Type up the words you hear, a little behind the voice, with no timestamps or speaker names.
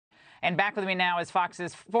And back with me now is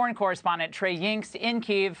Fox's foreign correspondent, Trey Yingst in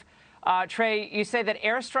Kyiv. Trey, you say that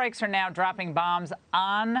airstrikes are now dropping bombs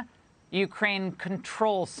on Ukraine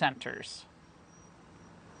control centers.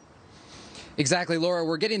 Exactly, Laura.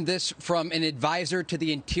 We're getting this from an advisor to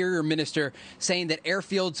the Interior Minister saying that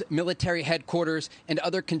airfields, military headquarters, and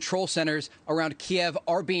other control centers around Kiev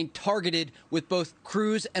are being targeted with both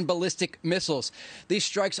cruise and ballistic missiles. These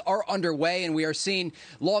strikes are underway, and we are seeing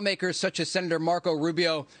lawmakers such as Senator Marco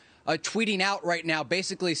Rubio tweeting out right now,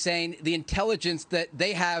 basically saying the intelligence that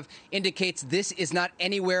they have indicates this is not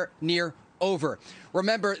anywhere near over.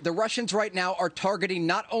 Remember, the Russians right now are targeting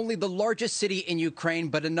not only the largest city in Ukraine,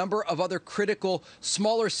 but a number of other critical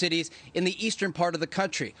smaller cities in the eastern part of the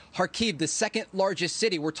country. Kharkiv, the second largest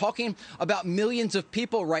city. We're talking about millions of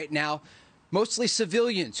people right now, mostly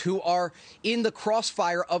civilians, who are in the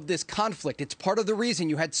crossfire of this conflict. It's part of the reason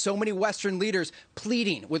you had so many Western leaders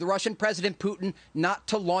pleading with Russian President Putin not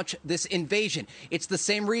to launch this invasion. It's the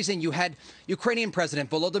same reason you had Ukrainian President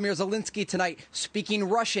Volodymyr Zelensky tonight speaking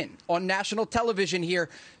Russian on national television here,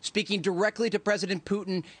 speaking directly to President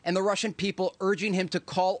Putin and the Russian people, urging him to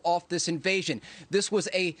call off this invasion. This was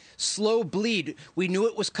a slow bleed. We knew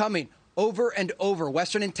it was coming. Over and over,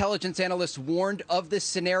 Western intelligence analysts warned of this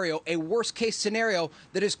scenario, a worst-case scenario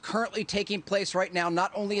that is currently taking place right now,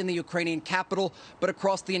 not only in the Ukrainian capital, but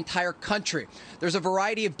across the entire country. There's a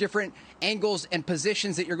variety of different angles and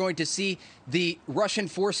positions that you're going to see the Russian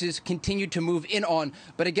forces continue to move in on.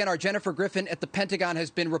 But again, our Jennifer Griffin at the Pentagon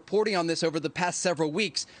has been reporting on this over the past several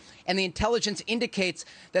weeks. And the intelligence indicates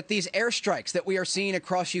that these airstrikes that we are seeing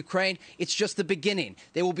across Ukraine, it's just the beginning.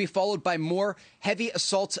 They will be followed by more heavy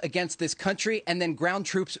assaults against this country and then ground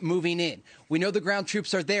troops moving in. We know the ground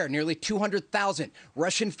troops are there. Nearly 200,000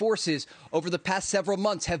 Russian forces over the past several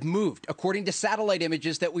months have moved, according to satellite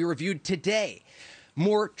images that we reviewed today.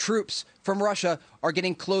 More troops from Russia are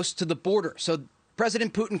getting close to the border. So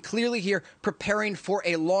President Putin clearly here preparing for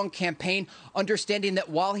a long campaign, understanding that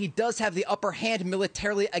while he does have the upper hand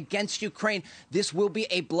militarily against Ukraine, this will be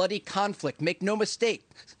a bloody conflict. Make no mistake.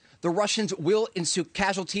 The Russians will ensue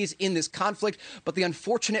casualties in this conflict, but the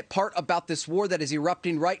unfortunate part about this war that is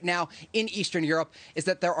erupting right now in Eastern Europe is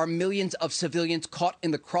that there are millions of civilians caught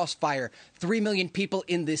in the crossfire. 3 million people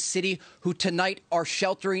in this city who tonight are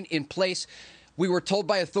sheltering in place. We were told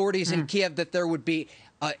by authorities in Kiev that there would be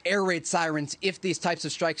air raid sirens if these types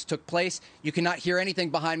of strikes took place. You cannot hear anything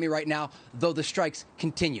behind me right now, though the strikes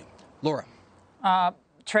continue. Laura.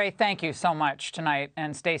 Trey, thank you so much tonight,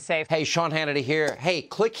 and stay safe. Hey, Sean Hannity here. Hey,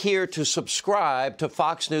 click here to subscribe to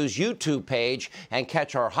Fox News YouTube page and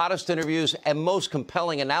catch our hottest interviews and most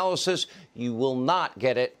compelling analysis. You will not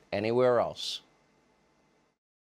get it anywhere else.